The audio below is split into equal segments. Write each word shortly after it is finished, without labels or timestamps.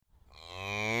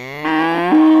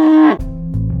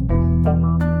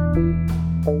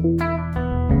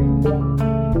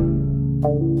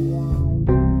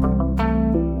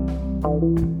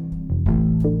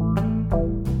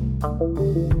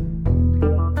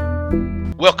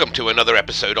Welcome to another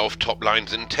episode of Top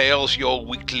Lines and Tales, your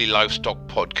weekly livestock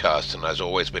podcast, and as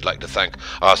always we'd like to thank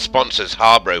our sponsors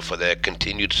Harbro for their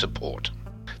continued support.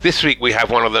 This week we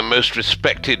have one of the most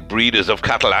respected breeders of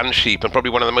cattle and sheep, and probably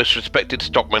one of the most respected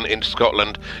stockmen in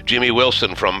Scotland, Jimmy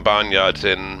Wilson from Barnyards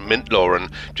in Mintlaw.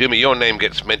 And Jimmy, your name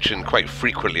gets mentioned quite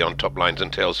frequently on Top Lines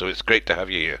and Tales, so it's great to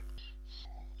have you here.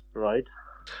 Right.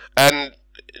 And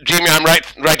Jimmy, I'm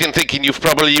right in thinking you've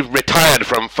probably retired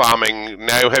from farming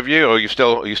now, have you? Or you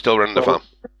still running the farm?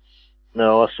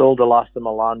 No, I sold the last of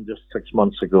my land just 6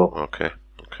 months ago. Okay.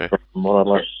 More or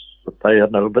less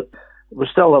retired now, but we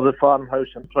still have a farmhouse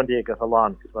and 20 acres of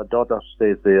land because my daughter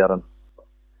stays there, and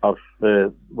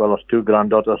there's two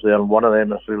granddaughters there, and one of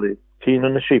them is really keen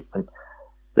on the sheep, and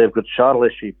they've got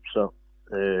Charolais sheep, so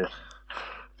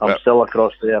I'm still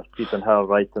across there keeping her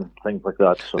right and things like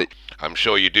that. So I'm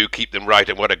sure you do keep them right,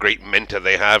 and what a great mentor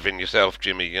they have in yourself,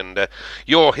 Jimmy. And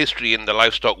your history in the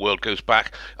livestock world goes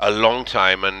back a long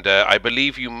time, and I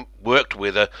believe you worked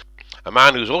with a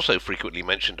man who's also frequently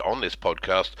mentioned on this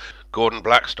podcast, Gordon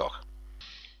Blackstock.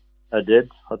 I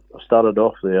did. I started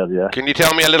off there, yeah. Can you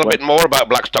tell me a little bit more about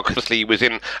Blackstock? Obviously, he was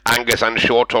in Angus and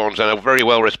Shorthorns, and a very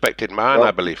well-respected man, I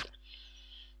believe.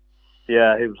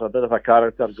 Yeah, he was a bit of a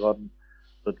character, Gordon.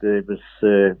 But he was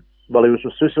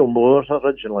with Cecil Moore's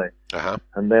originally,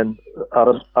 and then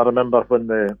I remember when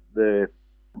the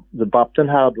Bapton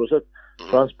herd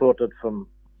transported from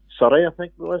Surrey, I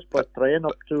think it was, by train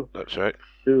up to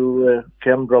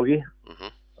Cairnbroggy. Mm-hmm.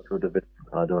 That would have been,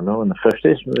 I don't know, in the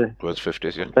 50s maybe. It was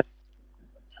 50s, yeah.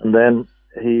 And then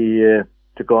he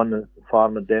took on the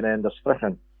farm at Den End of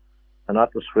Strichen, and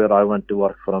that was where I went to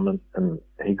work for him, and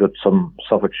he got some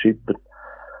Suffolk sheep, but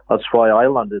that's why I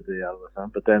landed there with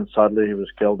him. But then sadly he was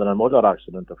killed in a motor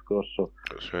accident, of course, so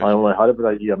I only had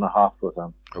about a year and a half with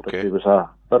him. Okay. But he was a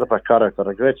bit of a character,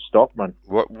 a great stockman.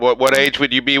 What age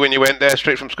would you be when you went there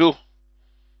straight from school?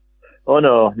 Oh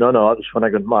no, that was when I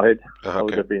got married. Okay. I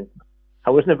would have been,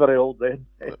 I wasn't very old then,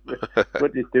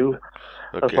 22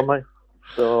 or something.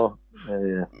 So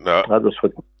that was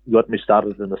what got me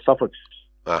started in the Suffolks.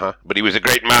 But he was a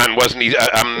great man, wasn't he?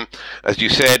 As you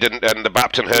said, and the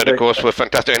Bapton herd, of course, were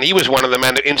fantastic. And he was one of the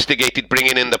men that instigated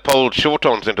bringing in the polled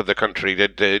Shorthorns into the country.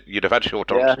 You'd have had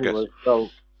Shorthorns, yeah, I guess. Was. Well,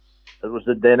 it was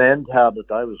the Den End herd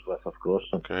that I was with, of course.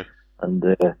 Okay. And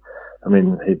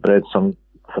he bred some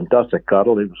fantastic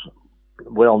cattle. He was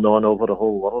well known over the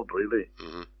whole world, really.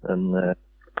 Mm-hmm. And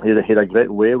he had a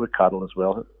great way with cattle as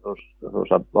well. If there was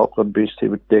a awkward beast, he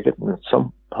would take it, and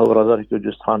somehow or other he could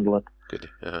just handle it. Good.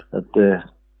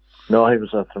 No, he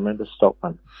was a tremendous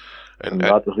stockman. And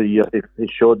that was the year he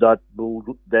showed that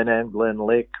bull Den End Glen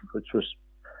Lake, which was,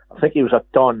 I think he was a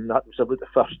ton. That was about the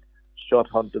first short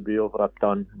hunt to be over a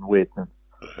ton in weight. And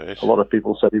a lot of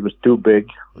people said he was too big,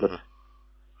 but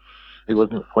he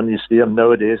wasn't. When you see him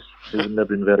nowadays, he wouldn't have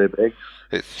been very big.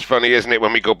 It's funny, isn't it,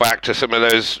 when we go back to some of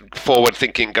those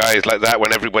forward-thinking guys like that,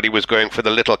 when everybody was going for the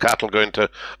little cattle going to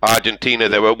Argentina,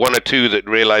 there were one or two that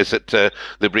realised that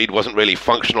the breed wasn't really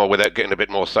functional without getting a bit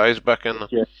more size back in.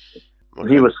 Yeah. Okay.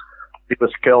 He was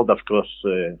killed, of course.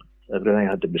 Everything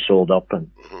had to be sold up, and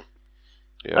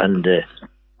and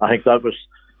I think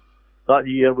that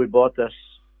year we bought this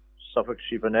Suffolk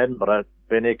sheep in Edinburgh,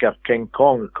 Benacre King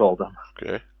Kong, we called him.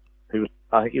 Okay.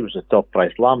 I think he was a top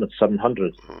price lamb at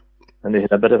 700. And he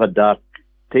had a bit of a dark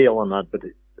tail on that, but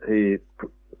he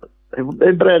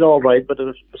bred all right, but it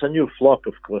was a new flock,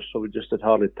 of course, so we just had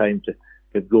hardly time to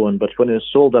get going. But when he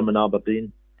sold him in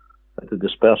Aberdeen at the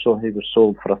dispersal, he was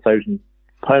sold for £1,000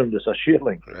 as a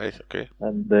shearling. Right, okay.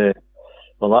 And, that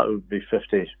would be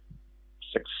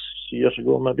 56 years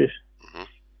ago, maybe. Mm-hmm.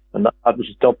 And that was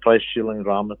a top price shearling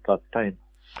ram at that time.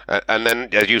 And then,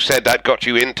 as you said, that got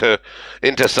you into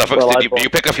Suffolk. Well, Did you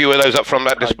pick a few of those up from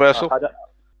that dispersal? I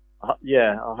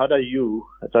had a ewe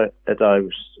that I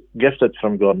was gifted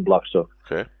from Gordon Blackstock.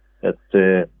 Okay.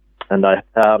 And I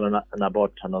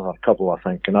bought another couple, I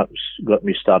think, and that got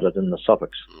me started in the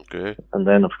Suffolks. Okay. And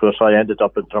then, of course, I ended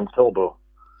up at Drumtilbo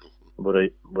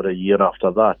about a year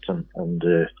after that, and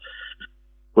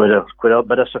with a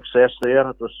bit of success there.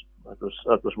 It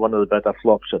was one of the better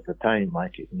flocks at the time,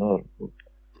 Mike.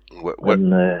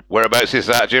 Whereabouts is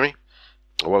that, Jimmy?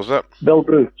 What was that? Bill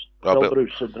Bruce. Bill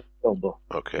Bruce at Drumtilbo.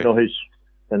 Okay. He's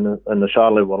in the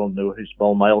Charolais world now. He's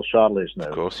Balmile Charolais now.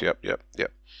 Of course, yep.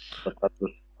 But that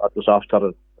was after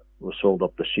it was sold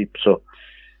up the sheep. So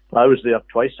I was there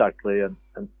twice actually, and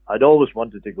I'd always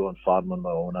wanted to go and farm on my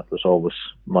own. That was always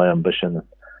my ambition.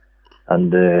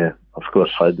 And of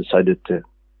course, I decided to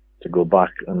go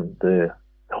back and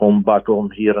back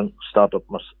home here and start up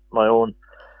my own.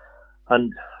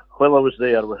 And while I was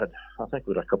there, we had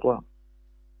a couple of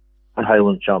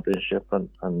Highland Championship and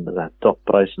the top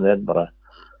price in Edinburgh.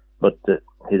 But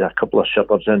he had a couple of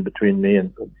shepherds in between me,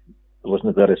 and it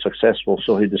wasn't very successful,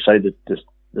 so he decided to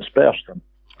disperse them.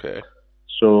 Okay.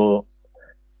 So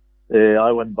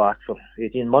I went back for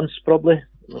 18 months, probably.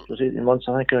 It was 18 months,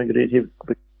 I think I agreed.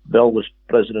 Bill was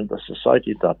president of the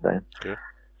society at that time. Okay.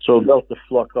 So I built the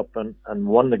flock up and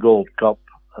won the Gold Cup,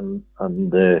 and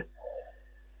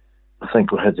I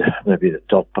think we had maybe the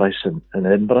top price in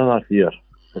Edinburgh that year.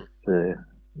 The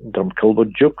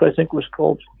Drumkilwood Duke, I think it was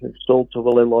called. It sold to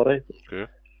Willie Laurie. Okay.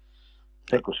 I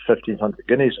think it was 1,500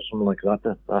 guineas or something like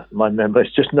that. My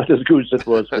memory's just not as good as it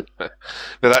was.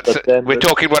 But we're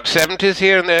talking, what, 70s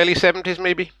here, in the early 70s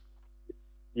maybe?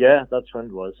 Yeah, that's when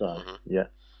it was. Yeah.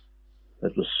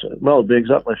 It was, it'll be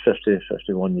exactly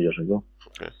 51 years ago.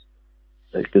 Okay.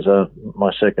 Because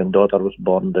my second daughter was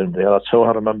born down there. That's how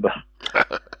I remember.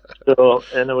 So,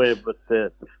 anyway, but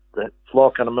the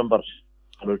flock, I remember,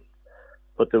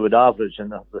 but they would average,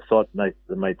 and they thought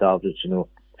they might average,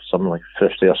 something like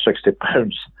 50 or 60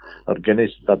 pounds or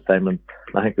guineas at that time, and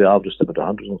I think they averaged about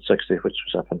 160, which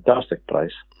was a fantastic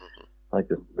price. I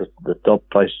think the top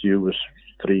price due was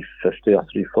 350 or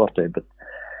 340. But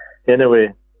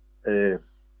anyway,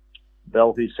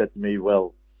 Bill, he said to me,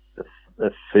 well,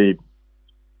 if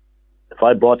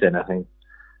I bought anything,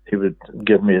 he would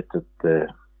give me it at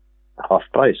half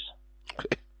price.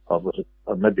 Okay. Or was it,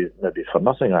 or maybe for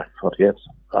nothing, I forget.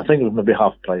 I think it was maybe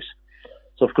half price.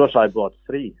 So, of course, I bought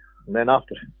 3. And then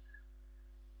after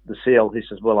the sale, he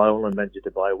says, well, I only meant you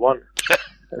to buy 1.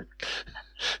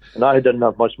 And I didn't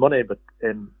have much money, but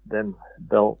then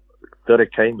Bill very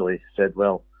kindly said,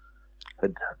 well,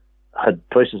 I'd had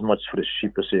twice as much for his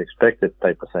sheep as he expected,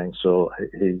 type of thing. So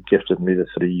he gifted me the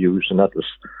 3 ewes, and that was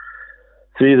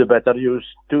 3 of the better ewes.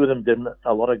 2 of them did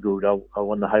a lot of good. I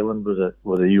won the Highland with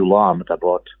a ewe lamb that I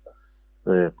bought.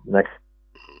 The next,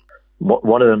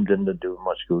 one of them didn't do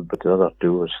much good, but the other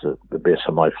 2 was the base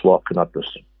of my flock, and that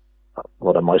was a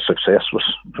lot of my success was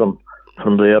from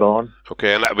there on.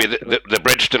 Okay, and that would be the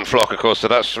Bridgetown flock, of course. So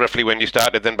that's roughly when you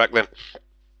started then, back then.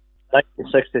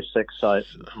 1966,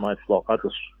 my flock. That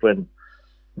was when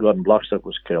Gordon Blackstock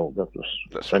was killed.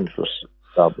 That's when it was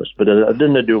established. But I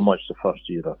didn't do much the first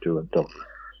year or 2 until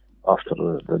after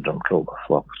the Drumkilwood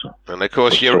flock. So. And of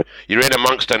course, you're in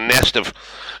amongst a nest of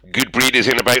good breeders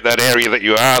in about that area that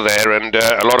you are there, and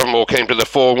a lot of them all came to the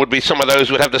fore. Would be some of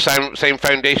those would have the same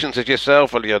foundations as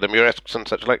yourself, or the Muresks and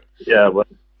such like. Yeah, well,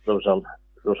 there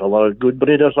was a lot of good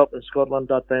breeders up in Scotland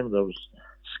that time. There was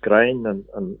Scrine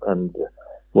and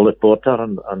Willie Porter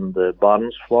and the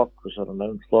Barnes flock was a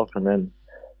renowned flock, and then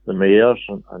the Mayers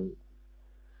and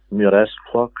Muresk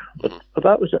flock. But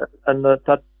that was it. And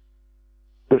that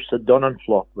was the Donnan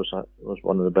flock was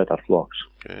one of the better flocks.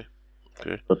 Okay.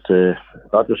 But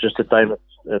that was just the time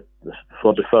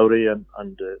for the Fowry and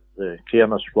the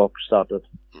Cairns flock started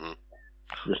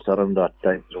just around that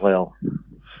time as well.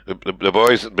 The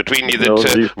boys between you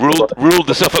that ruled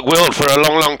the Suffolk world for a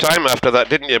long, long time after that,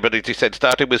 didn't you? But as you said,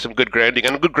 started with some good grounding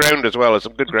and good ground as well,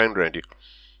 some good ground around you.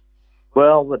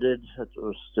 Well, we did. It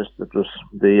was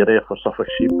the area for Suffolk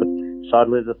sheep, but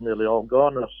sadly they're nearly all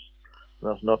gone.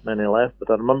 There's not many left.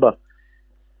 But I remember,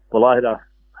 well, I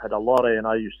had a lorry, and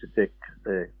I used to take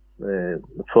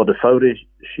for the Fowry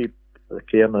sheep, the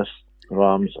Cairns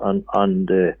rams, and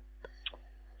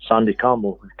Sandy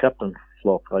Campbell, the Captain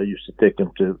flock. I used to take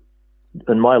them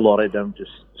in my lorry down to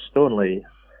Stoneleigh,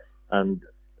 and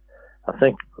I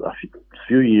think a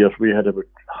few years we had about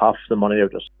half the money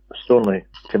out of Stoneleigh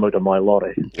came out of my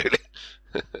lorry.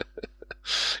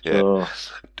 Yeah. So,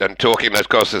 and talking, of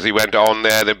course, as he went on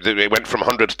there, they went from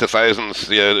hundreds to thousands,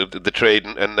 the trade,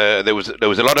 and there was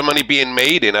a lot of money being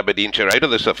made in Aberdeenshire out of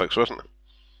the Suffolks, wasn't it?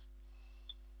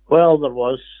 Well, there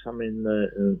was. I mean,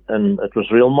 and it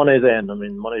was real money then. I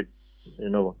mean, money,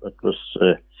 it was,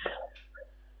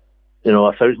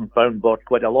 £1,000 bought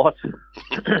quite a lot.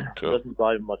 Cool. Doesn't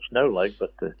buy much now,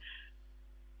 but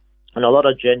and a lot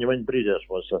of genuine breeders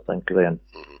was, I think, then.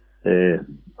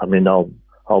 I mean,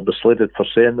 I'll be slated for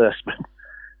saying this,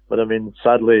 but I mean,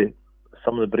 sadly,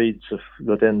 some of the breeds have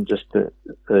got in just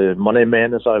money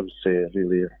men, as I would say,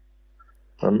 really,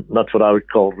 and not what I would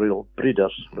call real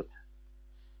breeders, but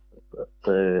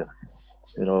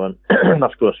and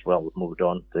of course, well, we've moved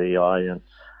on to AI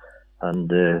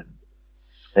and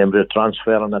embryo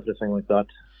transfer and everything like that.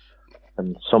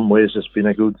 In some ways, it's been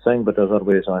a good thing, but other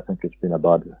ways, I think it's been a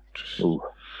bad move.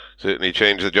 Certainly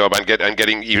changed the job, and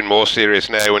getting even more serious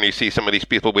now when you see some of these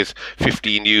people with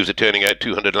 15 ewes are turning out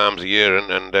 200 lambs a year,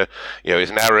 and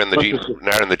it's narrowing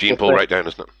the gene pool right down,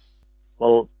 isn't it?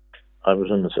 Well, I was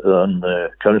on the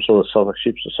council of Suffolk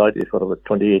Sheep Society for about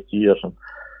 28 years, and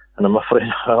I'm afraid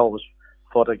I always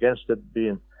fought against it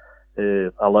being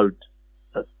allowed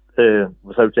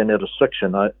without any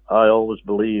restriction. I always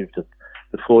believed that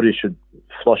before you should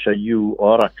flush a ewe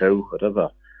or a cow, whatever,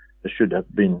 there should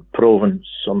have been proven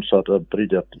some sort of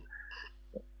breeder to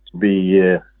be,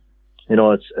 it's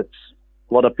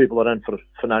a lot of people are in for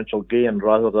financial gain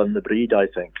rather than the breed, I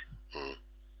think.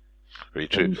 Very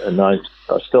true. And I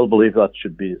still believe that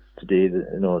should be today,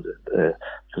 because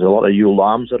a lot of ewe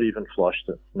lambs are even flushed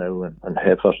now, and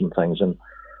heifers and things, and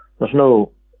there's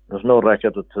no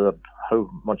record of how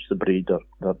much the breed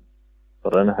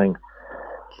or anything.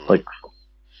 Like,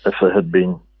 if it had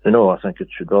been, I think it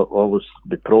should always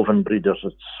be proven breeders.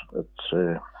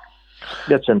 It's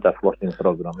gets into a flushing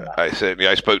program.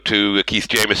 I spoke to Keith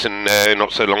Jameson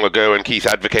not so long ago, and Keith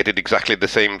advocated exactly the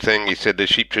same thing. He said the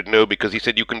sheep should know, because he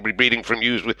said you can be breeding from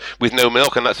ewes with no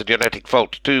milk, and that's a genetic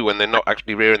fault too, when they're not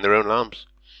actually rearing their own lambs.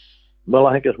 Well,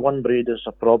 I think as one breed is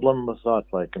a problem with that,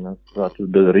 and that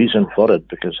would be the reason for it,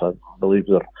 because I believe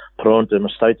they're prone to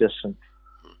mastitis,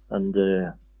 and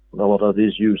a lot of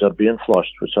these ewes are being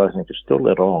flushed, which I think is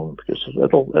totally wrong, because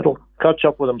it'll catch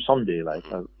up with them someday,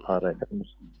 I reckon.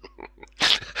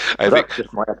 I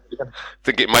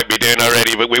think it might be doing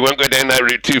already, but we won't go down that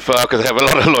route too far, because I have a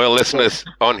lot of loyal listeners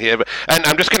on here. And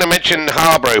I'm just going to mention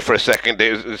Harborough for a second.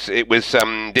 It was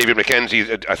David Mackenzie.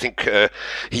 I think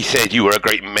he said you were a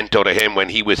great mentor to him when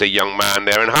he was a young man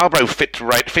there. And Harborough fitted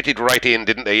right in,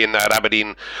 didn't they, in that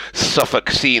Aberdeen Suffolk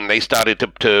scene? They started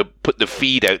to put the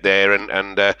feed out there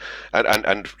and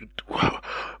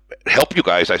help you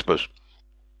guys, I suppose.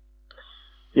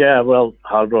 Yeah, well,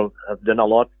 Harborough have done a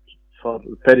lot for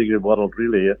the pedigree world,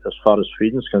 really, as far as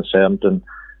feeding is concerned, and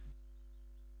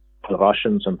the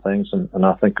rations and things, and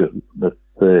I think that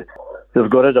they've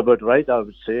got it about right, I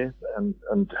would say, and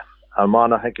a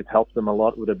man I think it helped them a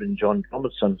lot would have been John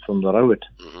Robertson from the Rowett.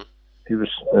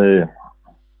 Mm-hmm.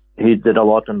 He did a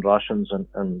lot in rations and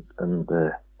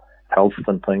health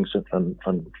and things,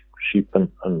 and sheep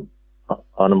and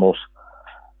animals,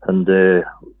 and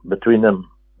between them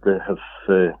they have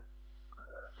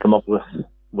come up with,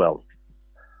 well,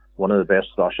 one of the best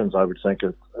rations I would think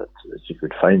that you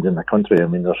could find in the country. I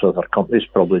mean, there's other companies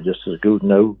probably just as good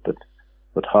now,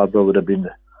 but Harborough would have been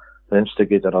the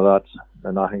instigator of that,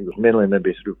 and I think it was mainly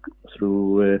maybe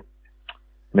through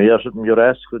Mayors at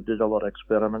Muresk who did a lot of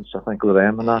experiments, I think, with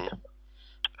them and that.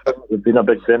 It would been a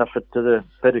big benefit to the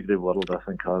pedigree world, I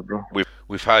think, Harborough.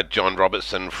 We've had John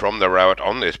Robertson from the Rowett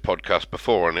on this podcast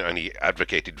before, and he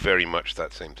advocated very much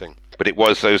that same thing. But it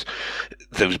was those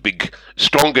big,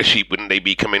 stronger sheep, wouldn't they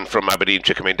be, coming from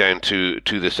Aberdeenshire, coming down to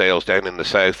the sales down in the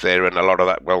south there, and a lot of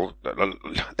that, well,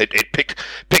 it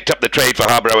picked up the trade for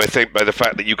Harborough, I think, by the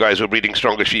fact that you guys were breeding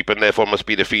stronger sheep, and therefore must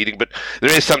be the feeding. But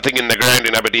there is something in the ground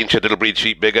in Aberdeenshire that'll breed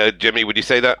sheep bigger. Jimmy, would you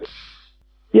say that?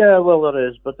 Yeah, well, there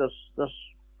is, but there's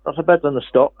a bit in the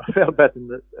stock, a fair bit in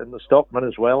the stockman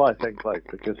as well, I think,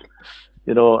 because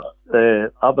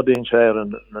Aberdeenshire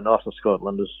and the north of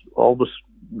Scotland is always,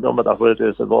 no matter where it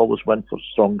is, they've always went for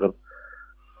stronger,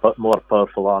 but more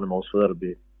powerful animals, whether it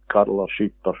be cattle or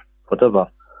sheep or whatever,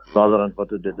 rather than what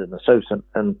they did in the south.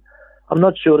 And I'm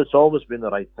not sure it's always been the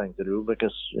right thing to do,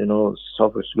 because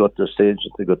Suffolk's got to the stage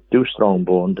that they got too strong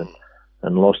boned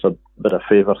and lost a bit of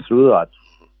favour through that.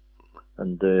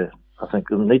 And I think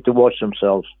they need to watch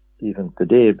themselves even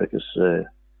today, because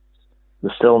they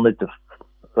still need to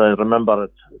remember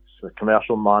it's a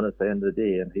commercial man at the end of the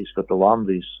day, and he's got to land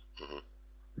these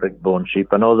big bone sheep.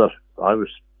 I know that I was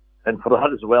in for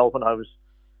that as well when I was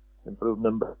improving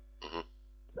them, but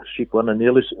sheep weren't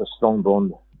nearly as strong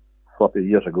boned 40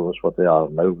 years ago as what they are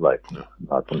now.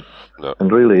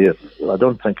 And really, I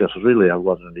don't think there's really a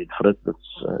lot of need for it.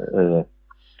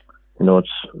 It's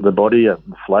the body and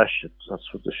the flesh.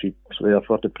 That's what the sheep's there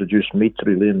for, to produce meat,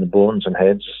 really, in the bones and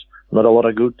heads. Not a lot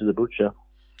of good to the butcher.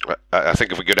 I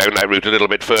think if we go down that route a little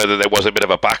bit further, there was a bit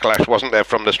of a backlash, wasn't there,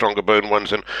 from the stronger bone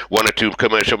ones, and one or two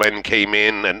commercial men came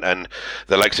in, and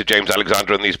the likes of James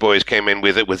Alexander and these boys came in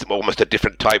with it, with almost a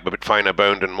different type, a bit finer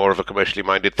boned and more of a commercially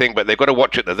minded thing. But they've got to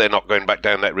watch it that they're not going back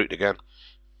down that route again.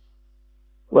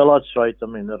 Well, that's right. I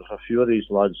mean, there's a few of these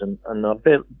lads, and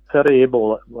they're very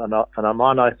able, and a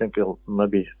man I think will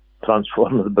maybe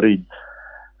transform the breed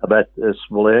a bit is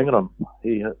Willie Ingram.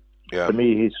 To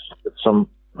me, he's got some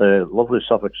lovely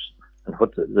Suffolks and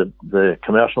what the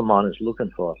commercial man is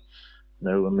looking for.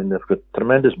 Now, I mean, they've got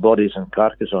tremendous bodies and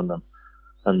carcass on them,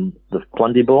 and they've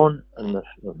plenty bone, and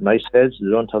they've nice heads. They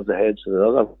don't have the heads of the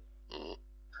other.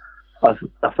 I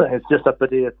think it's just a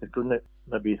pity that they couldn't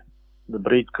maybe. The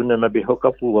breed couldn't maybe hook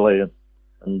up with Willie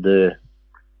and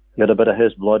get a bit of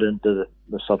his blood into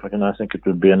the Suffolk, and I think it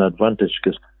would be an advantage,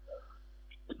 because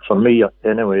for me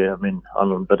anyway, I mean,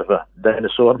 I'm a bit of a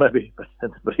dinosaur maybe in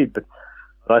the breed, but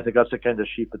I think that's the kind of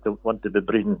sheep that they want to be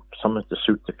breeding, something to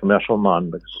suit the commercial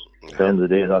man, because at the end of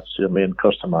the day, that's your main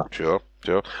customer. Sure.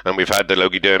 And we've had the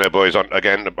Logie Derno boys on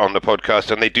the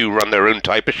podcast, and they do run their own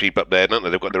type of sheep up there, don't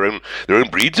they? They've got their own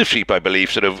breeds of sheep, I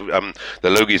believe, sort of the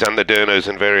Logies and the Dernos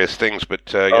and various things.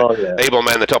 But able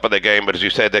men, the top of their game. But as you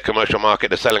said, their commercial market,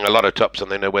 they're selling a lot of tops,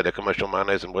 and they know where their commercial man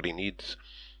is and what he needs.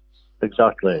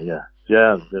 Exactly. Yeah.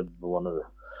 They're one of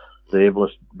the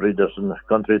ablest breeders in the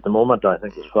country at the moment, I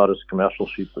think, as far as commercial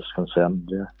sheep is concerned.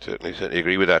 Yeah, certainly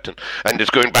agree with that. And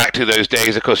just going back to those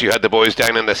days, of course, you had the boys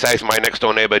down in the south. My next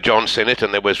door neighbour, John Sinnott,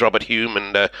 and there was Robert Hume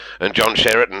and John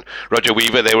Sherritt and Roger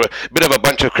Weaver. They were a bit of a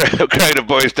bunch of crowd of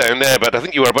boys down there, but I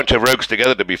think you were a bunch of rogues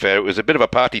together. To be fair, it was a bit of a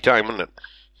party time, wasn't it?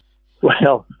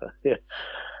 Well,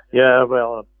 yeah.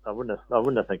 Well, I wouldn't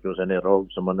think there was any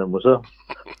rogues among them, was there?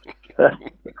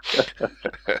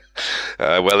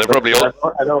 Well, they're probably all.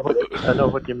 I know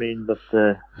what you mean, but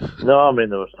no, I mean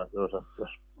there was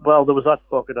that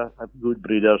pocket of good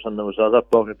breeders, and there was other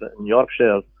pocket in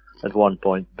Yorkshire at one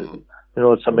point. But,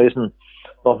 it's amazing.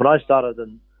 Well, when I started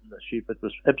in the sheep, it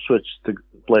was Ipswich the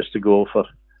place to go for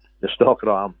the stock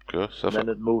ram. Good, and then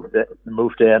it moved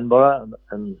to Edinburgh,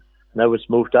 and now it's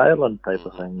moved to Ireland type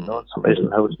of thing. It's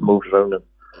amazing how it's moved around in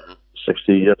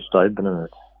 60 years' time, isn't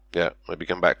it? Yeah, maybe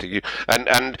come back to you. And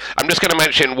I'm just going to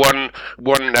mention one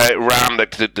ram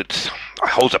that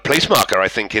holds a place marker, I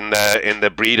think, in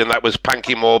the breed, and that was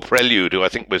Pankymore Prelude, who I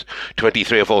think was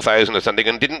 23 or 4,000 or something.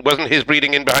 And wasn't his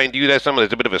breeding in behind you there?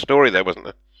 There's a bit of a story there, wasn't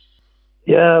there?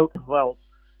 Yeah, well,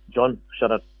 John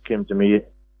Sherritt came to me.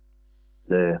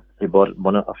 He bought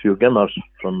a few gimmers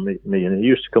from me, and he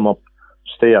used to come up,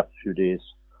 stay a few days,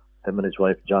 him and his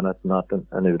wife Janet and that,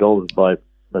 and he would always buy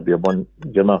maybe one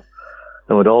gimmer.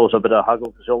 And we'd always a bit of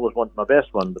haggle because I always wanted my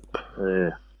best one, but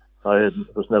I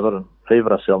was never in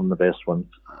favour of selling the best ones.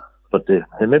 But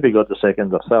he maybe got the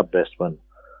second or third best one.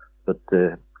 But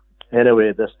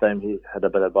anyway, this time he had a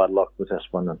bit of bad luck with this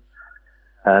one,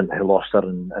 and he lost her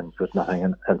and got nothing.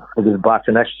 And he was back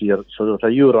the next year, so there was a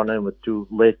ewe run in with two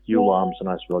late ewe lambs, and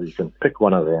I said, well, you can pick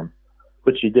one of them,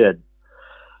 which he did.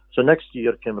 So next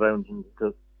year came round, and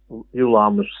the ewe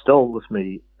lamb was still with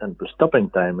me, and it was stupping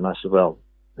time, and I said, well,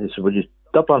 he said, will you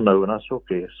stop her now? And I said,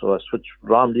 okay. So I switched,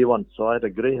 ram do you want? So I had a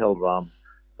grey hill ram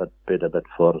that paid a bit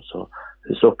for it. So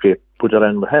he said, okay, put her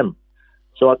in with him.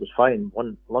 So that was fine.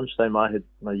 One lunchtime I had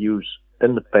my ewes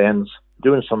in the pens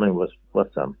doing something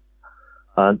with them.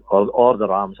 And or the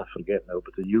rams, I forget now,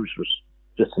 but the ewes was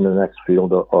just in the next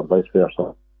field or vice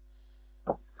versa.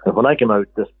 And when I came out,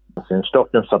 this in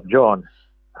Stockton Sir John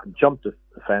jumped the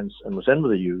fence and was in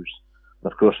with the ewes.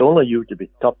 And of course, the only ewe to be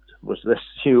topped was this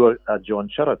ewe at John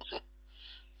Sherritt's.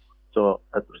 So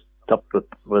it was topped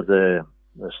with the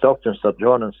Stockton Sir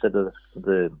John instead of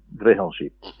the Greyhill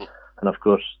sheep. And of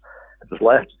course, it was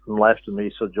left to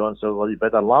me. So John said, well, you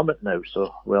better lamb it now.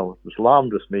 So, well, it was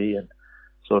lambed with me. And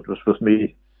so it was with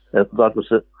me. That was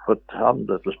it. What happened,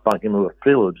 it was Pankymore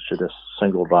Prelude. She had a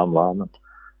single ram lamb.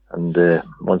 And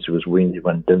once he was weaned, he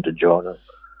went down to John.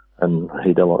 And he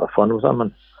had a lot of fun with him.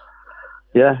 And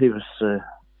yeah, he was...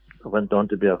 went on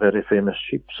to be a very famous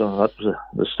sheep, so that was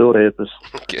the story. It was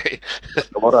okay.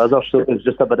 A lot of other stuff. It was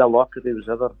just a bit of luck that he was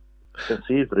ever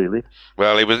conceived, really.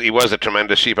 Well, he was a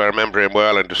tremendous sheep. I remember him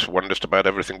well, and just won just about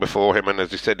everything before him. And as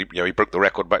he said, he broke the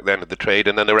record back then of the trade,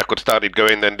 and then the record started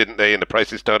going, then didn't they? And the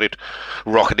prices started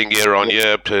rocketing year on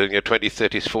year up to 20,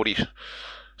 30s, 40s,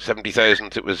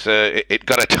 70,000. It was it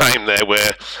got a time there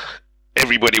where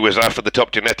everybody was after the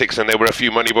top genetics, and there were a few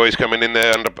money boys coming in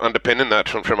there underpinning that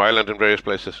from Ireland and various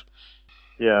places.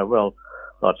 Yeah, well,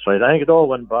 that's right. I think it all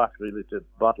went back really to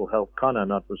Battle Hill Connor,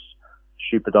 and that was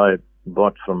sheep that I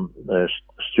bought from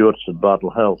Stewart's at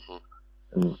Battle Hill,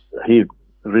 and he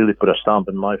really put a stamp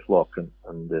in my flock,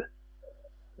 and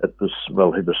it was,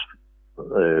 well, he was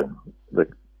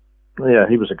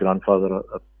he was a grandfather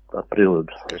at Prelude,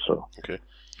 so okay.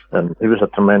 And he was a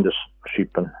tremendous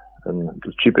sheep and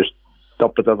the cheapest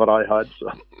top that ever I had.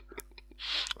 So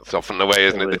it's often the way,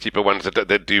 isn't it? The cheaper ones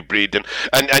that do breed, and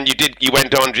you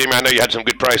went on, Jim. I know you had some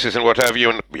good prices and what have you,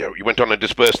 and you went on and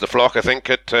dispersed the flock, I think,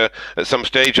 at some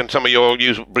stage, and some of your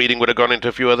ewes breeding would have gone into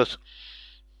a few others.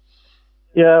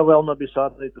 Yeah, well, maybe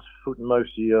sadly it was foot and mouth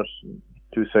years,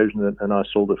 2000, and I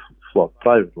sold the flock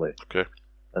privately. Okay.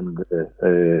 And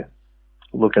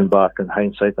looking back in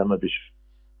hindsight, I maybe,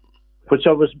 which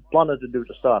I was planning to do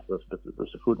to start with, but it was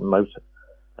a foot and mouth,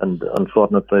 and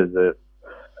unfortunately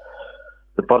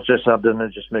the purchaser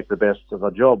didn't just make the best of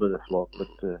a job of the flock. But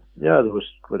there was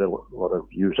quite a lot of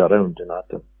ewes around in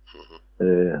that.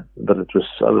 But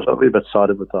I was a wee bit sad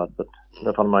about that, but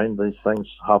never mind, these things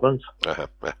happen.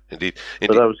 Indeed.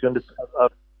 But I was going to...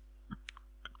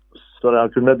 Sorry, I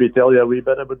could maybe tell you a wee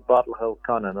bit about Battle Hill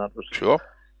Cannon. That was... Sure.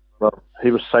 Well,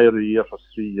 he was sire of the year for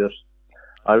 3 years.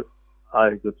 I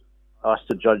got asked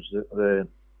to judge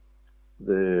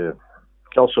the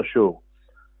Kelso show,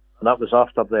 and that was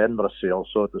after the Edinburgh sale,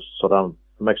 so it was sort of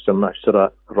mixture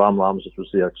of ram lambs that was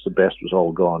there, because the best was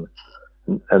all gone.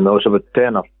 And there was about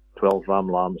 10 or 12 ram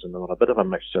lambs, and they were a bit of a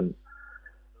mixture. And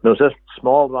there was this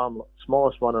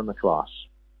smallest one in the class.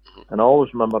 And I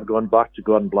always remember going back to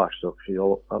Gordon Blackstock.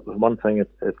 That was one thing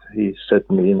he said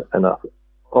to me, and I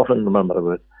often remember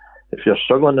about it. If you're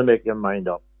struggling to make your mind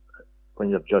up when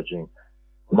you're judging,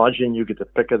 imagine you get to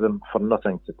pick of them for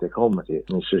nothing to take home with you.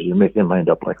 And he says, you make your mind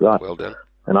up like that. Well done.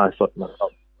 And I thought,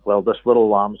 well, this little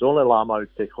lamb's the only lamb I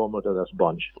would take home out of this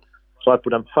bunch. So I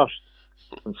put him first.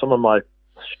 And some of my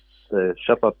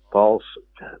shepherd pals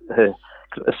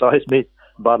criticised me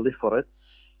badly for it.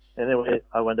 Anyway,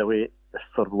 I went away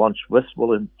for lunch with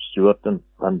William Stewart, and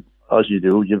as you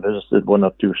do, you visited one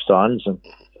or two stands, and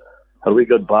when we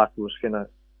got back, it was kind of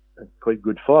quite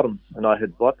good form, and I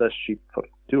had bought this sheep for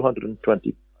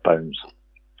 £220.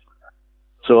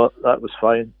 So that was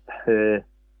fine.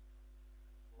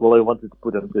 Well, I wanted to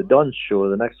put him to the Dunn's show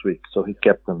the next week, so he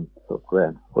kept him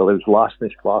then. Well, he was last in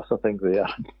his class, I think, there.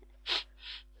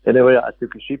 Anyway, I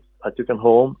took him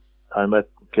home. I met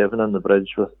Kevin on the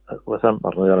bridge with him,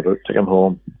 or thereabout, took him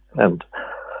home. And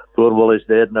poor Willie's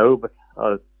dead now, but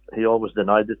he always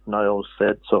denied it, and I always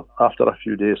said so. After a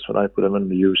few days, when I put him in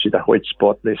the use, he had a white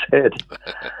spot in his head,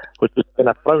 which was kind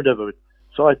of proud about.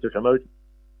 So I took him out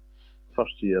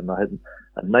first year, and I had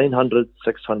a 900,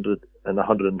 600, and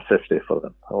 150 for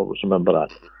them. I always remember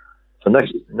that. So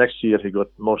next year, he got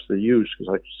most of the ewes,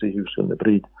 because I could see he was going to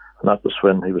breed, and that was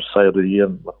when he was sire of the year,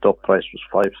 and the top price was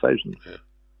 5,000.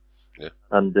 Yeah.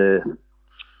 And there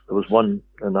was one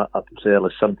in the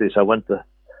early 70s. I went to,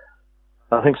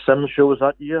 I think Sims show was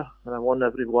that year, and I won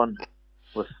every one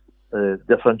with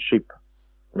different sheep.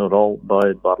 All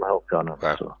by Battle Hill Cannon.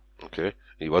 Wow. So okay.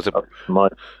 He was a...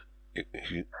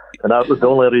 And that was the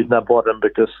only reason I bought him,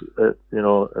 because,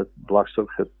 Blackstock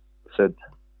had said,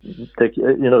 just think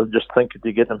that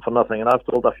you get him for nothing. And I've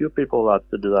told a few people that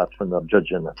to do that when they're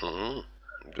judging it. Mm-hmm.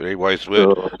 Very wise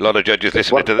word. A lot of judges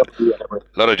listening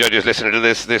to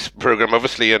this program,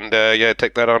 obviously, and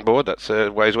take that on board. That's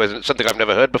wise words. It's something I've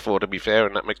never heard before, to be fair,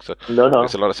 and that makes a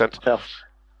lot of sense. Yeah.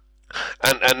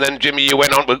 And then, Jimmy, you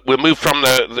went on. We'll move from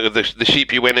the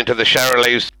sheep. You went into the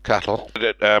Charolais cattle.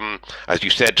 As you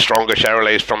said, stronger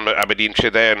Charolais from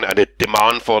Aberdeenshire there, and a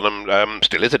demand for them.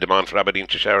 Still is a demand for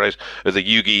Aberdeenshire Charolais as a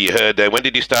Yugi herd there. When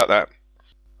did you start that?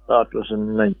 That was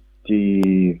in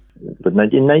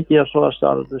 1990 or so. I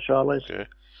started the Charolais. Okay.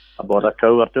 I bought a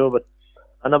cow or two, but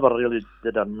I never really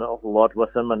did an awful lot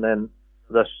with them. And then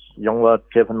this young lad,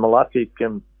 Kevin Malarkey,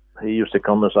 came. He used to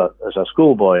come as a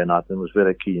schoolboy and that, and was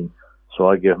very keen. So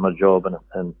I gave him a job, and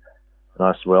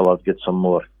I said, well, I'd get some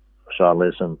more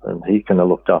Charolais, and he kind of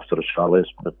looked after the Charolais.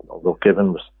 But although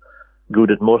Kevin was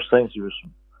good at most things, I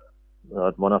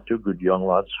had one or two good young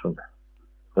lads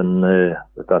when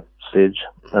at that stage,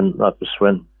 and that was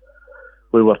when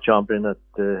we were champion at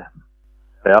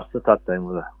Perth at that time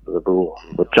with the bull.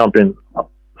 We were champion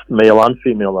male and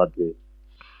female that day.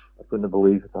 I couldn't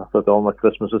believe it. I thought all my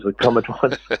Christmases had come at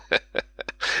once.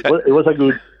 Well, it was a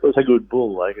good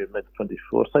bull. Like it made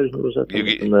 24,000. Was it?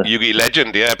 Yugi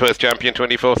legend, yeah, Perth champion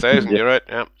 24,000. Yeah. You're right,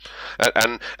 yeah.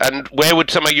 And where would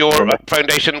some of your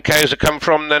foundation cows have come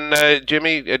from then,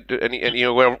 Jimmy? And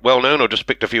you're well known, or just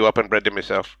picked a few up and bred them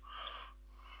yourself?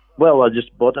 Well, I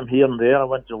just bought them here and there. I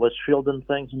went to Litchfield and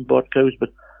things and bought cows,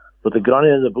 but the granny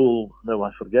of the bull. No,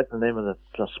 I forget the name of it.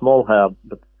 It's a small herd,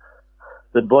 but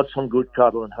they bought some good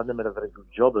cattle and hadn't made a very good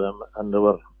job of them, and they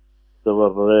were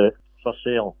for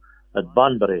sale at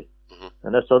Banbury. Mm-hmm.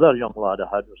 And this other young lad I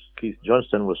had was Keith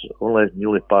Johnston, was only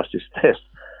newly passed his test.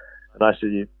 And I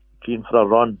said, you keen for a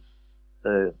run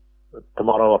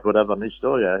tomorrow or whatever? And he said,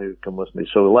 oh yeah, he'll come with me.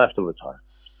 So we left over time.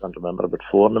 I can't remember, about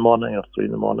 4 in the morning or 3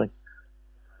 in the morning.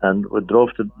 And we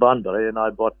drove to Banbury, and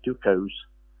I bought 2 cows.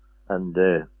 And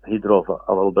he drove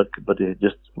a little bit, but he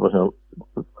just wasn't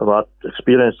a lot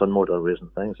experienced on motorways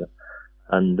and things.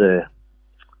 And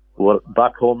we were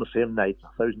back home the same night,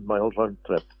 1,000 miles round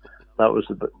trip. That was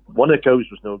one of the cows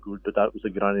was no good, but that was the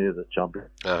granny of the champion.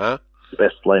 Uh-huh. The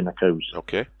best line of cows.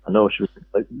 Okay. I know she was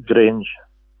like Grange.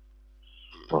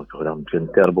 Oh God, I'm getting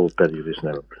terrible pedigree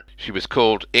now. She was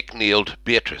called Icknield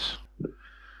Beatrice.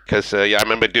 Because, I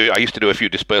remember I used to do a few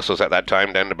dispersals at that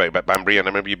time down about Banbury, and I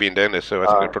remember you being down there, so I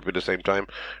think it probably the same time.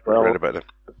 Well, I read about them.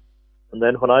 And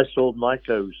then when I sold my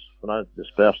cows when I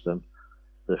dispersed them,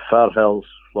 the Fairhills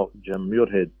flock Jim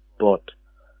Muirhead bought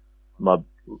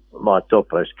my top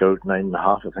price cow,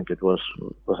 9.5, I think it was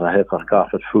a heifer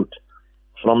calf at foot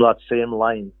from that same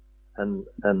line, and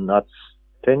that's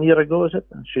 10 years ago, is it?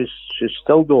 And she's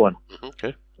still going.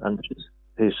 Okay. And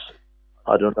he's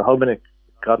I don't know how many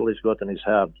cattle he's got in his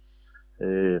herd,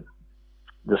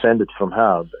 descended from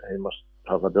her. He must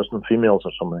have a dozen females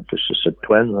or something, because she said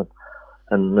twins,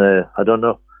 and I don't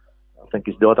know. I think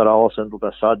his daughter Alison, will be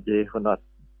a sad day when that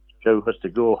cow has to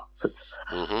go.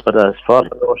 But as far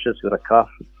as I know, she's got a calf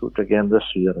at foot again this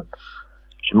year. And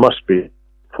she must be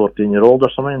 14-year-old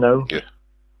or something now. Yeah.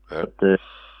 But,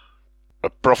 a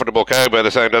profitable cow by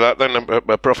the sound of that, then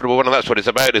a profitable one, and that's what it's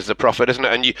about, is the profit, isn't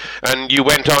it? And you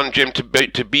went on, Jim, to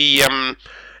be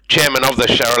chairman of the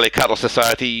Charolais Cattle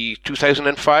Society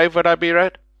 2005. Would I be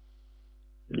right?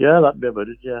 Yeah, that'd be about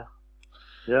it. Yeah,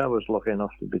 I was lucky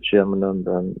enough to be chairman, and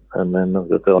then I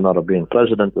got the honour of being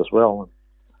president as well.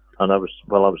 And I was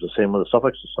the same with the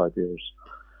Suffolk Society. I was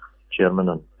chairman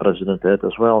and president of it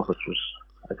as well, which was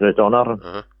a great honour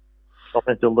and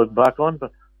something to look back on.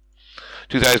 But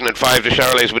 2005, the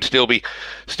Charolais would still be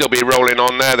rolling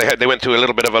on there. They went through a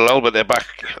little bit of a lull, but they're back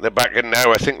in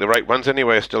now. I think the right ones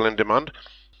anyway are still in demand.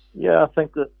 Yeah, I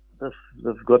think that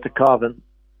they've got the calving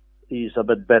ease a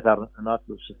bit better, and that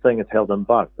was the thing that held them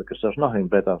back, because there's nothing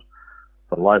better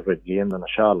for live weight game than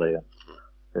a Charolais.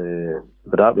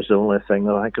 But that was the only thing.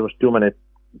 I think there was too many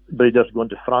breeders going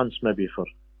to France maybe for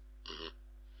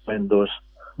when those.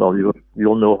 Well,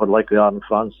 you'll know what like they are in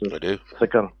France. I do.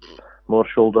 Thicker, more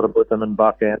shoulder about them and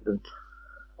back end,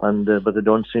 and but they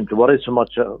don't seem to worry so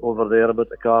much over there about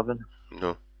the calving.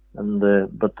 No. And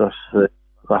but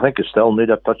I think it still need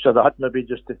a touch of that, maybe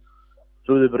just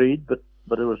through the breed, but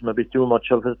it was maybe too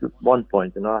much of it at one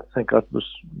point, and I think that was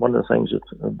one of the things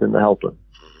that didn't help them.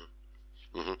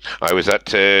 I was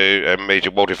at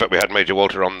Major Walter. In fact, we had Major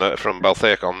Walter from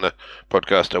Balthick on the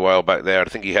podcast a while back there. I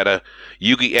think he had a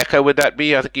Yugi Echo. Would that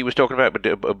be? I think he was talking about, but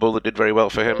a bull that did very well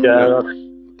for him. Yeah,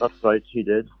 that's right. He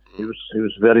did. He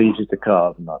was very easy to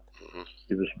carve. And that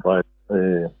he was by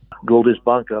Goldie's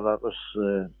Banker. That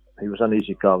was he was an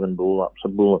easy carving bull. That was a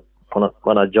bull.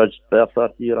 When I judged birth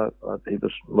that year, I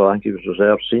think he was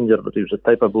reserve senior, but he was the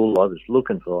type of bull I was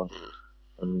looking for,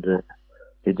 and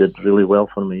he did really well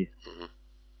for me.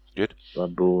 Good.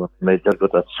 That bull, Major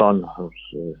got that son.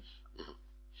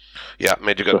 Yeah,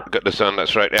 Major got the son.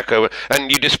 That's right, Echo. And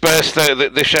you dispersed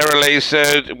the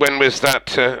Charolais. When was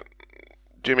that,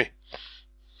 Jimmy?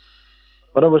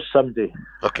 When I was 70.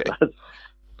 Okay.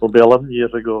 It'll be 11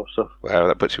 years ago. So. Wow,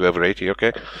 that puts you over 80.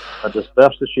 Okay. I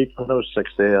dispersed the sheep when I was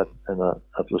 60, and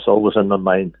it was always in my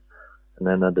mind. And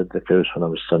then I did the cows when I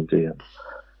was 70,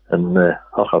 and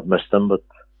I've missed them, but.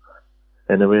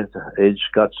 Anyway, the age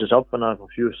catches up, and I have a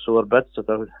few sore bits that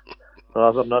I would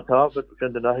rather not have, but we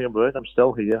can do nothing about it. I'm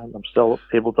still here, and I'm still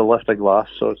able to lift a glass,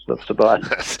 so it's not so bad.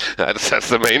 That's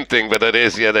the main thing, but it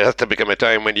is, there has to become a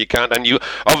time when you can't. And you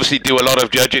obviously do a lot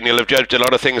of judging. You'll have judged a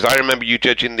lot of things. I remember you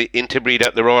judging the interbreed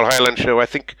at the Royal Highland Show, I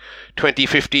think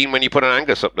 2015, when you put an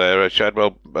Angus up there,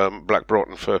 Shadwell Black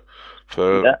Broughton for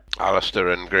Alistair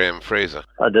and Graham Fraser.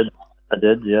 I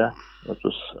did, yeah. It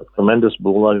was a tremendous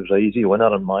bull. I was an easy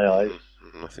winner in my eyes.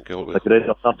 I think it was a great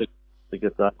opportunity to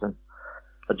get that. And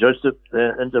I judged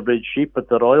the interbreed sheep at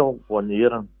the Royal one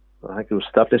year, and I think it was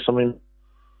 30 something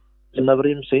I've never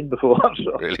even seen before.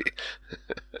 So. Really?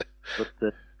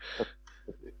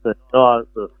 No,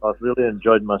 I've really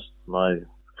enjoyed my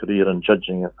career in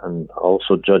judging it, and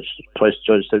also twice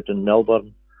judged out in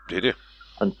Melbourne. Did you?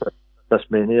 And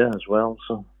Tasmania as well.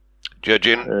 So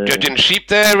judging sheep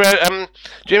there,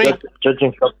 Jimmy.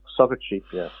 Judging Suffolk sheep,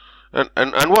 yeah.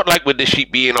 And what like would the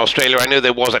sheep be in Australia? I know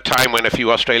there was a time when a few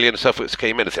Australian Suffolks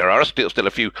came in. There are still a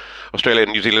few Australian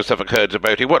and New Zealand Suffolk herds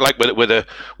about here. What like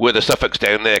were the Suffolks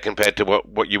down there compared to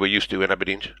what you were used to in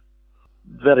Aberdeenshire?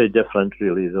 Very different,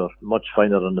 really. They were much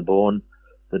finer on the bone.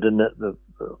 They didn't. A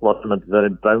lot of them had very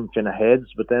brown kind of heads,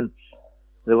 but then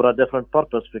they were a different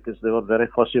purpose because they were very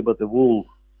fussy about the wool,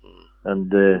 and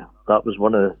that was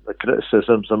one of the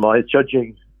criticisms of my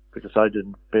judging, because I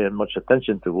didn't pay much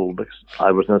attention to wool because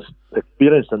I wasn't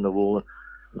experienced in the wool,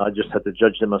 and I just had to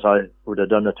judge them as I would have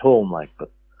done at home, like.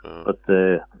 But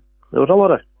there was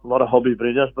a lot of hobby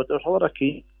breeders, but there's a lot of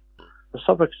key. The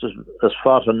Suffolks, as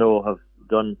far as I know, have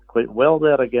done quite well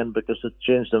there again, because it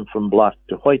changed them from black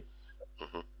to white.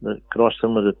 They crossed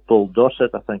them with the Bull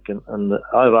Dorset, I think, and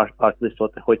I actually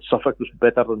thought the white Suffolk was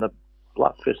better than the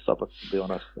black-faced Suffolk, to be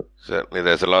honest. Certainly,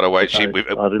 there's a lot of white sheep.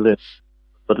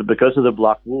 But because of the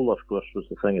black wool, of course, was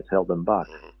the thing that held them back.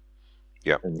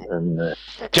 Yeah. And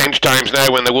change times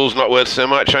now when the wool's not worth so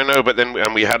much, I know, but then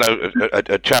we had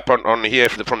a chap on here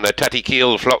from the Tatty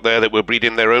Keel flock there that were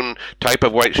breeding their own type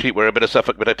of white sheep, where a bit of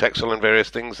Suffolk, bit of Texel and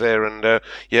various things there, and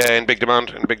in big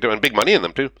demand, and big money in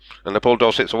them too. And the Paul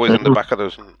Dorset's always in the back of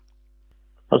those.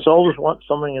 It's always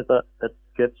something that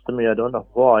gets to me. I don't know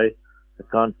why they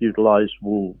can't utilise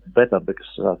wool better, because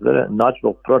it's a very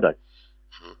natural product.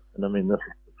 And I mean,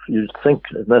 you'd think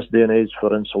in this day and age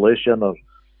for insulation or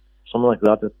something like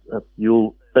that,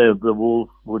 the wool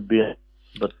would be,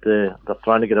 but they're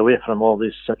trying to get away from all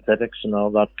these synthetics and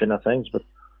all that kind of things. But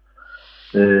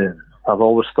I've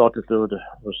always thought that there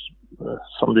was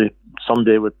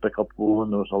someday would pick up wool,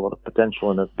 and there was a lot of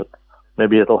potential in it. But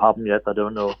maybe it'll happen yet. I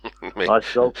don't know. I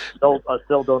still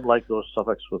don't like those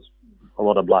Suffolks with a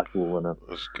lot of black wool in it.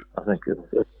 I think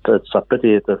it's a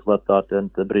pity they've let that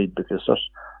into breed, because there's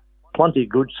plenty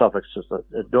good Suffolks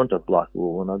that don't have black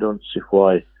wool, and I don't see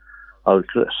why I would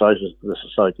criticise the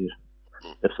society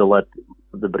if they let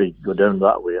the breed go down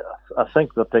that way. I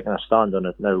think they're taking a stand on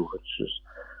it now, which is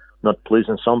not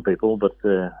pleasing some people, but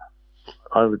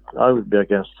I would be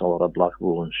against a lot of black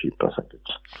wool in sheep. I think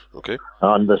it's okay.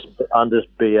 And this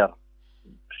bare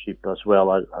sheep as well.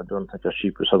 I don't think a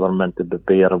sheep was ever meant to be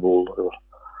bare wool. They were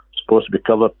supposed to be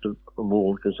covered with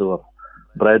wool because they were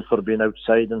bred for being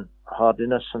outside and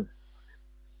hardiness and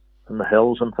in the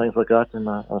hills and things like that, and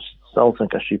I still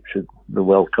think a sheep should be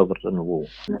well covered in wool.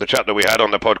 The chap that we had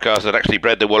on the podcast had actually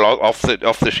bred the wool off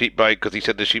the sheep bite, because he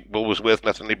said the sheep wool was worth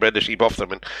nothing. He bred the sheep off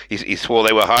them, and he swore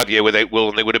they were hardier without wool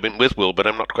than they would have been with wool. But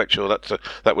I'm not quite sure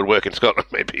that would work in Scotland,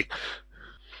 maybe.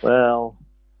 Well,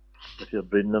 if you're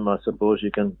breeding them, I suppose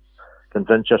you can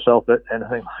convince yourself that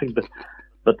anything like,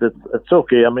 but it's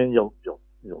okay. I mean, you'll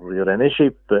rear any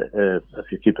sheep, but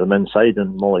if you keep them inside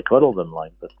and mollycoddle them,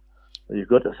 like, but you've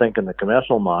got to think in the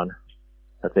commercial man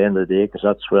at the end of the day, because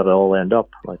that's where they all end up.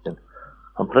 Like, and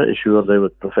I'm pretty sure they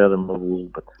would prefer them with wool,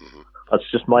 but that's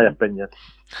just my opinion.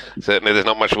 Certainly there's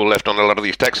not much wool left on a lot of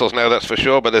these Texels now, that's for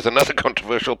sure, but there's another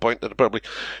controversial point that probably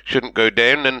shouldn't go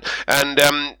down, and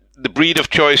the breed of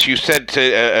choice, you said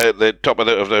to the top of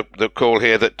the call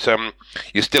here that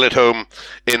you're still at home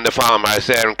in the farmhouse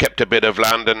there and kept a bit of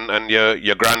land, and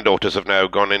your granddaughters have now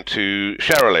gone into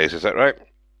Charolais, is that right?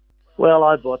 Well,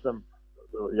 I bought them.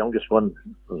 The youngest one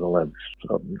was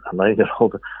a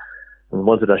 9-year-old, and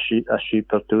wanted a sheep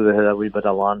or two. They had a wee bit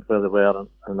of land where they were,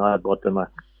 and I bought them. I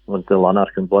went to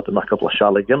Lanark and bought them a couple of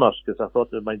Charolais Gimmers, because I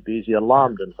thought they might be easier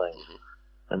lambed and things,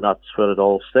 and that's where it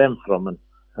all stemmed from.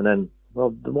 And then,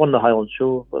 well, the one the Highland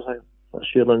Show was a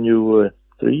yearling new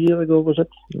 3 years ago, was it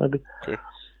maybe? Okay.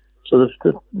 So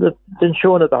they've been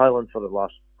showing at the Highland for the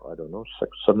last, I don't know, 6,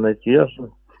 7, 8 years.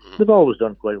 And they've always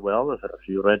done quite well. They've had a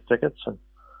few red tickets, and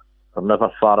they're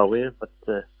never far away. But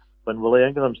when Willie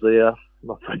Ingram's there, I'm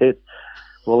afraid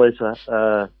Willie's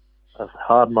a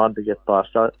hard man to get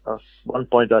past. At one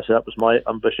point I said it was my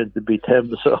ambition to beat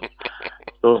him,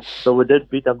 so we did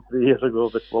beat him 3 years ago,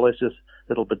 but Willie's just a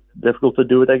little bit difficult to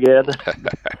do it again.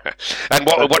 And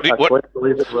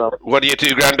what are your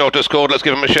two granddaughters called? Let's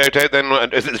give them a shout out then.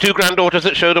 Is it the two granddaughters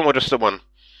that showed them, or just the one?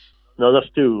 No, there's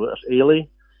two. There's Ailey,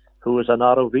 who is an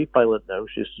ROV pilot now.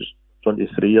 She's just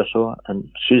 23 or so, and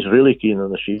she's really keen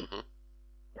on the sheep.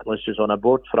 Well, she's on a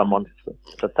boat for a month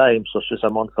at a time, so she's a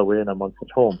month away and a month at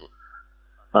home.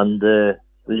 And the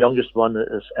youngest one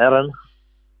is Erin,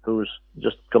 who's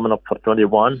just coming up for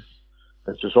 21,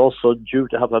 and she's also due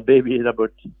to have a baby in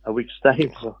about a week's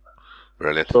time. So,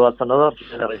 brilliant. So that's another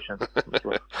generation.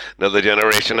 Another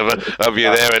generation of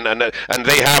you there, and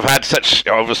they have had such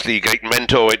obviously great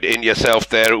mentor in yourself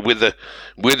there with the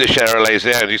Charolais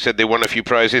there. And you said they won a few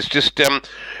prizes. Just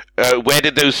where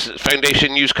did those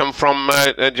foundation news come from,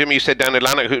 Jimmy? You said down in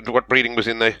Lanark. What breeding was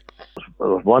in there?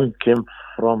 One came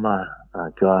from a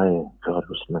guy. God,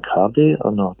 was it McHardy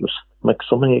or no? It was Mick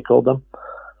something he called him.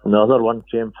 And the other one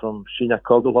came from Sheena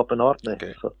Coggle up in Orkney.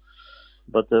 Okay. So,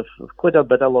 but there's quite a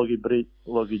bit of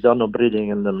Logie-Durno breeding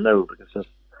in them now, because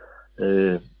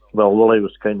Willie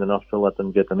was kind enough to let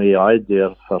them get an AI'd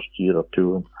there first year or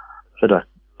two, and had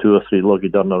 2 or 3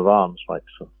 Logie-Durno rams, like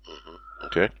so.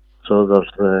 Okay. So there's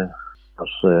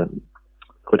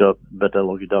quite a bit of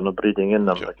Logie-Durno breeding in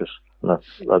them, okay. Because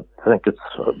I think it's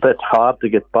a bit hard to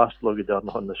get past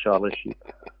Logie-Durno on the Charolais sheep.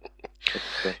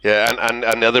 Yeah,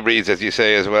 and other breeds, as you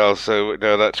say, as well. So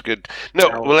no, that's good. No,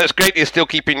 well, that's great. You're still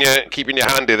keeping your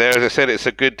handy there. As I said, it's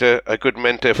a good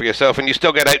mentor for yourself, and you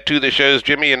still get out to the shows,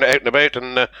 Jimmy, and out and about,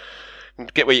 and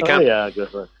get where you can. Oh yeah, I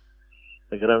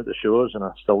get out to shows, and I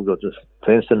still go to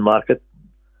Tainston Market.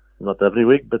 Not every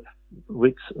week, but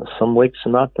some weeks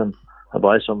and that, and I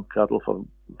buy some cattle for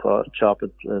chap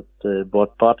that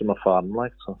bought part of my farm,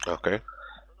 like so. Okay.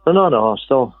 So no, I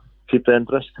still keep the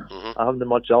interest. I haven't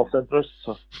much else interest,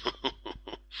 so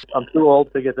I'm too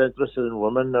old to get interested in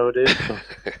women nowadays.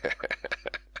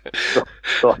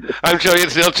 So. I'm sure you'd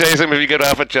still chase him if you get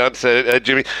half a chance,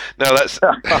 Jimmy. No, that's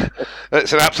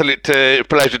an absolute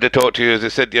pleasure to talk to you. As I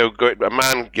said, a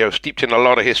man steeped in a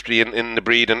lot of history in the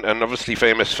breed, and obviously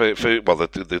famous for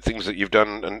the things that you've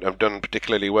done and have done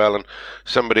particularly well, and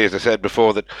somebody, as I said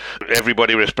before, that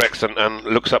everybody respects and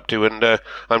looks up to, and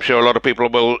I'm sure a lot of people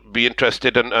will be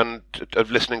interested and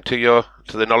of listening to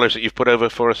the knowledge that you've put over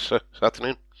for us this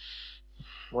afternoon.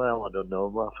 Well, I don't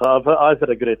know. I've had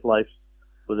a great life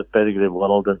with the pedigree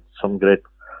world, and some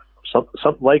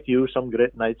like you, some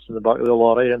great nights in the back of the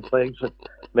lorry and things, and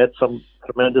met some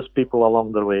tremendous people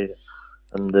along the way,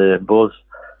 and both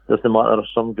doesn't matter,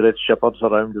 some great shepherds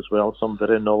around as well, some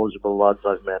very knowledgeable lads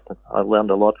I've met, and I've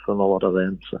learned a lot from a lot of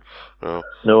them. So,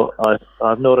 no, I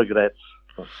have no regrets.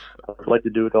 I'd like to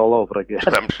do it all over again.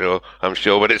 I'm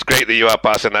sure, but it's great that you are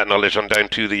passing that knowledge on down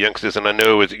to the youngsters, and I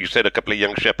know, as you said, a couple of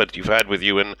young shepherds you've had with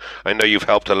you, and I know you've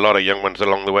helped a lot of young ones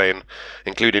along the way, and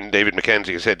including David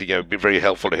Mackenzie, who said be very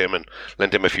helpful to him and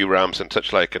lent him a few rams and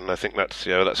such like, and I think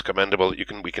that's commendable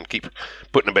that we can keep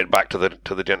putting a bit back to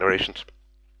the generations.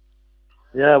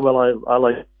 Yeah, well, I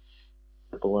like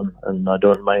people, and I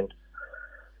don't mind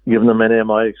giving them any of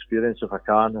my experience if I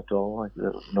can at all, like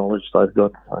the knowledge that I've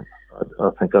got. I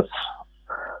think that's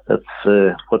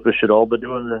what we should all be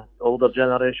doing, the older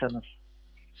generation,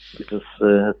 because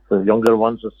it's the younger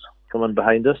ones that's coming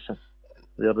behind us.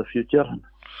 They're the future.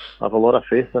 I have a lot of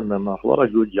faith in them. I have a lot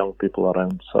of good young people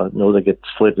around, so I know they get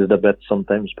slated a bit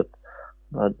sometimes, but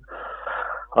I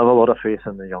have a lot of faith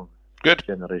in the young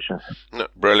generation. No,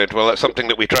 brilliant. Well, that's something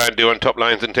that we try and do on Top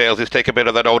Lines and Tails, is take a bit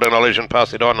of that older knowledge and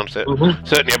pass it on. And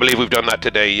certainly I believe we've done that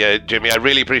today, Jimmy. I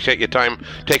really appreciate your time,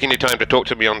 taking your time to talk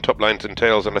to me on Top Lines and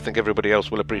Tails, and I think everybody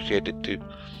else will appreciate it too.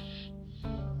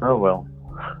 Oh, well,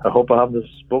 I hope I haven't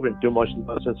spoken too much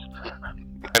about this.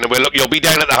 And you'll be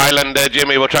down at the Highland,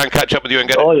 Jimmy. We'll try and catch up with you and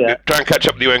get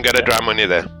a dram when you're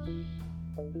there.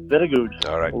 Very good.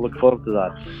 All right. We'll look forward to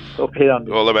that. Okay,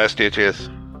 Andy. All the best to you. Cheers.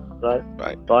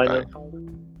 Bye. Bye.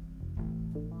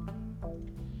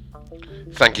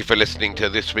 Thank you for listening to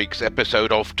this week's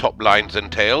episode of Top Lines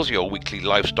and Tails, your weekly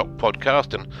livestock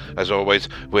podcast. And as always,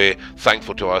 we're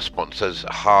thankful to our sponsors,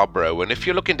 Harborough. And if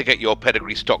you're looking to get your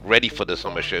pedigree stock ready for the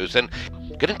summer shows, then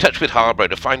get in touch with Harborough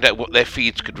to find out what their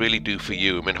feeds could really do for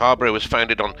you. I mean, Harborough was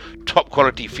founded on top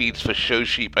quality feeds for show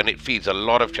sheep, and it feeds a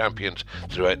lot of champions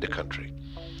throughout the country.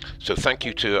 So thank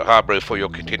you to Harborough for your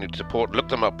continued support. Look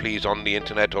them up, please, on the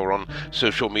internet or on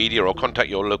social media, or contact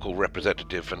your local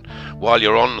representative. And while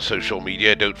you're on social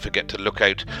media, don't forget to look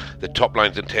out the Top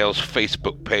Lines and Tails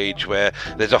Facebook page, where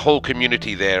there's a whole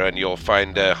community there, and you'll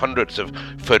find hundreds of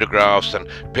photographs and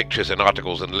pictures and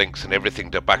articles and links and everything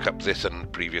to back up this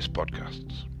and previous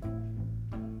podcasts.